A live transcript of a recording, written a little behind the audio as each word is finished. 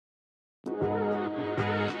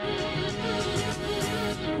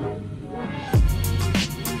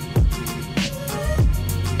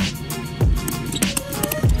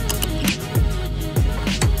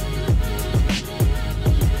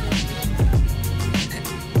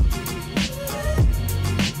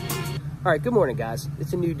All right, good morning, guys.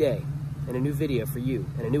 It's a new day and a new video for you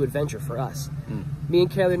and a new adventure for us. Me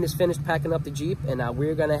and Karud just finished packing up the Jeep, and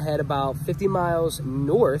we're gonna head about 50 miles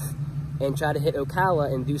north and try to hit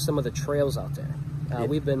Ocala and do some of the trails out there.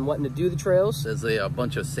 We've been wanting to do the trails. There's a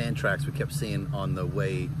bunch of sand tracks we kept seeing on the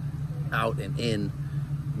way out and in.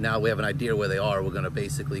 Now we have an idea where they are. We're gonna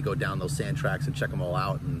basically go down those sand tracks and check them all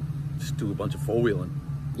out and just do a bunch of four-wheeling.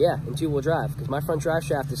 Yeah, and two-wheel drive, because my front drive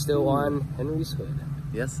shaft is still on Henry's hood.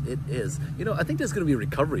 Yes, it is. You know, I think there's going to be a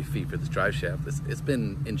recovery fee for this drive shaft. It's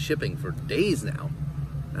been in shipping for days now.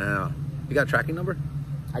 You got a tracking number?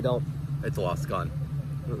 I don't. It's lost, gone.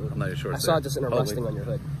 I'm not even sure. I saw it just in a rusting on your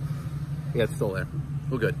hood. Yeah, it's still there.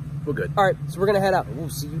 We're good. We're good. All right, so we're going to head out, and we'll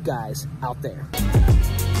see you guys out there.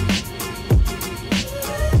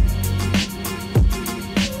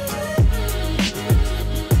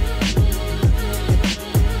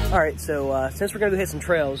 All right, so since we're gonna go hit some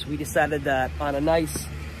trails, we decided that on a nice,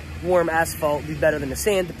 warm asphalt would be better than the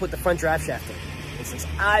sand to put the front drive shaft in. And since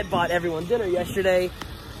I bought everyone dinner yesterday,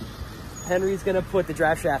 Henry's gonna put the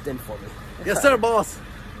drive shaft in for me. Yes, sir, boss.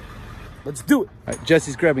 Let's do it. All right,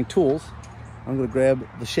 Jesse's grabbing tools. I'm gonna grab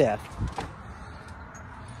the shaft.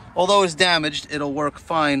 Although it's damaged, it'll work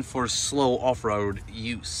fine for slow off-road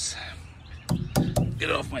use. Get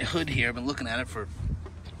it off my hood here. I've been looking at it for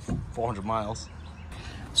 400 miles.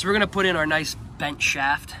 So we're gonna put in our nice bent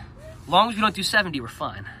shaft. As long as we don't do 70, we're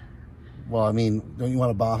fine. Well, I mean, don't you want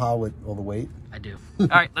a Baja with all the weight? I do. All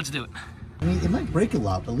right, let's do it. I mean, it might break a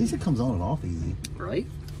lot, but at least it comes on and off easy. Right?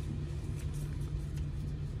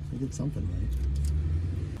 I did something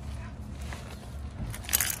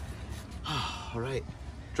right. All right,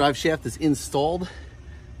 drive shaft is installed.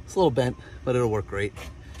 It's a little bent, but it'll work great.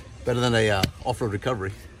 Better than a off-road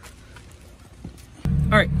recovery.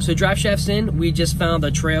 All right, so drive shaft's in. We just found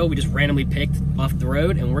the trail we just randomly picked off the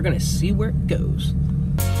road, and we're gonna see where it goes.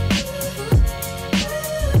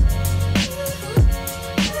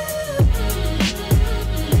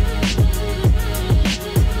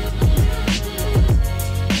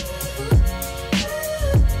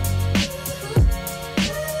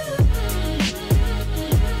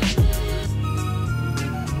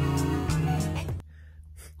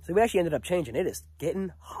 So we actually ended up changing. It is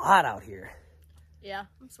getting hot out here. Yeah,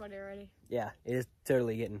 I'm sweaty already. Yeah, it is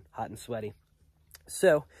totally getting hot and sweaty.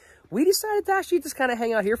 So we decided to actually just kind of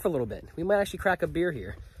hang out here for a little bit. We might actually crack a beer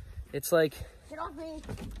here. It's like, Get off me.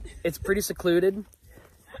 It's pretty secluded.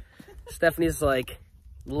 Stephanie's like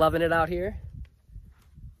loving it out here.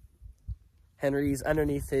 Henry's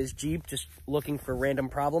underneath his Jeep just looking for random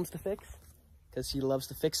problems to fix because he loves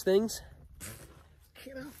to fix things.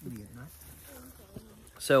 Get off me.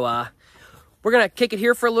 So we're gonna kick it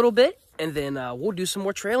here for a little bit, and then we'll do some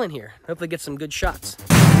more trailing here. Hopefully get some good shots.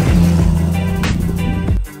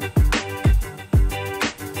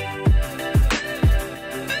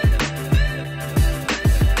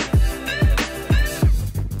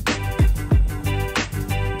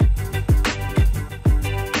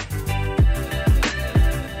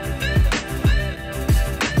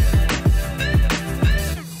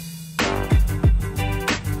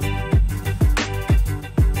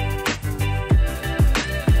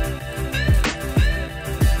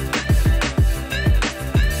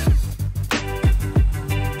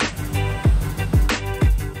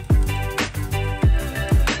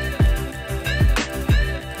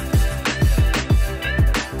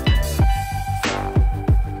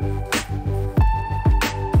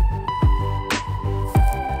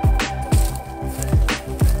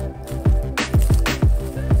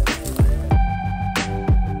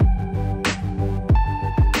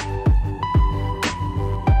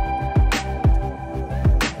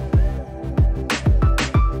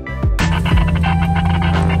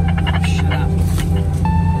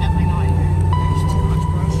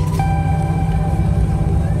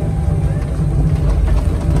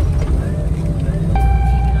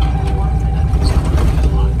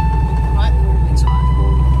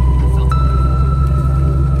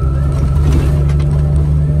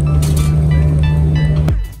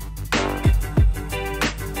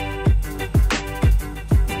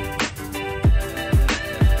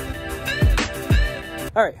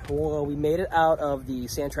 All right, well, we made it out of the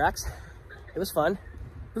sand tracks. It was fun.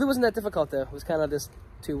 Really wasn't that difficult though. It was kind of this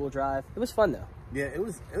two-wheel drive. It was fun though. Yeah, it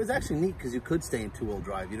was actually neat because you could stay in two-wheel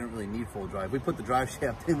drive. You didn't really need full drive. We put the drive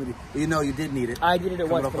shaft in, but you know you did need it. I did it at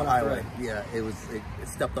once up the coming off the highway. road. Yeah, it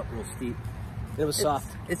stepped up real steep. It was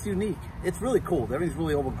soft. It's unique. It's really cool. Everything's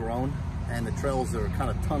really overgrown, and the trails are kind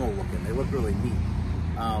of tunnel looking. They look really neat.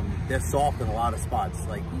 They're soft in a lot of spots.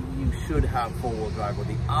 Like you should have four-wheel drive or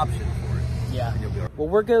the option for it. Yeah. And you'll be all right. Well,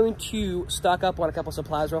 we're going to stock up on a couple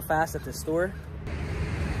supplies real fast at the store.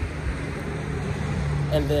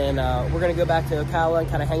 and then we're gonna go back to Ocala and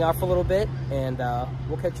kind of hang out for a little bit, and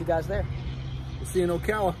we'll catch you guys there. We'll see you in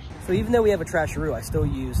Ocala. So even though we have a trasheroo, I still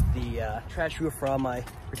use the trasheroo for all my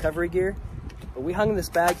recovery gear. But we hung this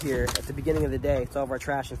bag here at the beginning of the day. It's all of our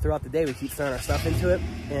trash, and throughout the day we keep throwing our stuff into it.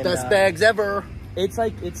 And, Best bags ever. It's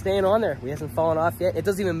like it's staying on there. We hasn't fallen off yet. It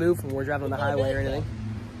doesn't even move when we're driving on the highway or anything.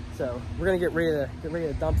 So we're gonna get ready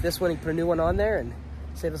to dump this one and put a new one on there and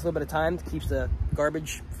save us a little bit of time. It keeps the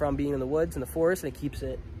garbage from being in the woods and the forest, and it keeps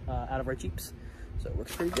it out of our Jeeps. So it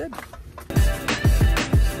works pretty good.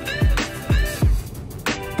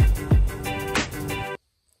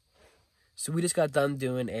 So we just got done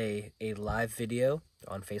doing a live video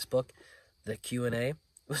on Facebook. The Q&A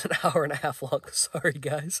was an hour and a half long. Sorry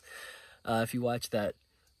guys, if you watched that.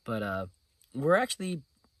 But we're actually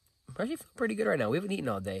feeling pretty good right now. We haven't eaten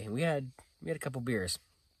all day, and we had a couple beers.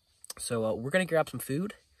 So we're gonna grab some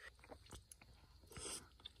food.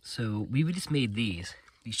 So we just made these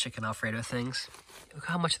chicken Alfredo things. Look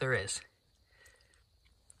how much there is.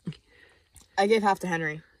 I gave half to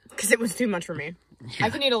Henry because it was too much for me. Yeah. I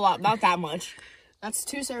can eat a lot, not that much. That's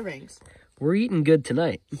 2 servings. We're eating good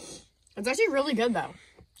tonight. It's actually really good though.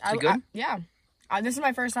 Is it good? Yeah. This is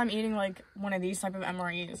my first time eating like one of these type of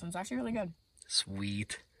MREs, and it's actually really good.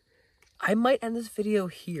 Sweet. I might end this video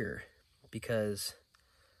here because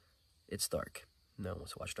it's dark. No one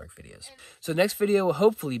wants to watch dark videos. So the next video will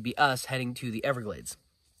hopefully be us heading to the Everglades.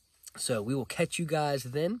 So we will catch you guys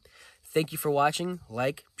then. Thank you for watching.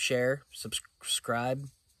 Like, share, subscribe,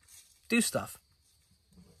 do stuff.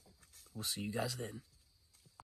 We'll see you guys then.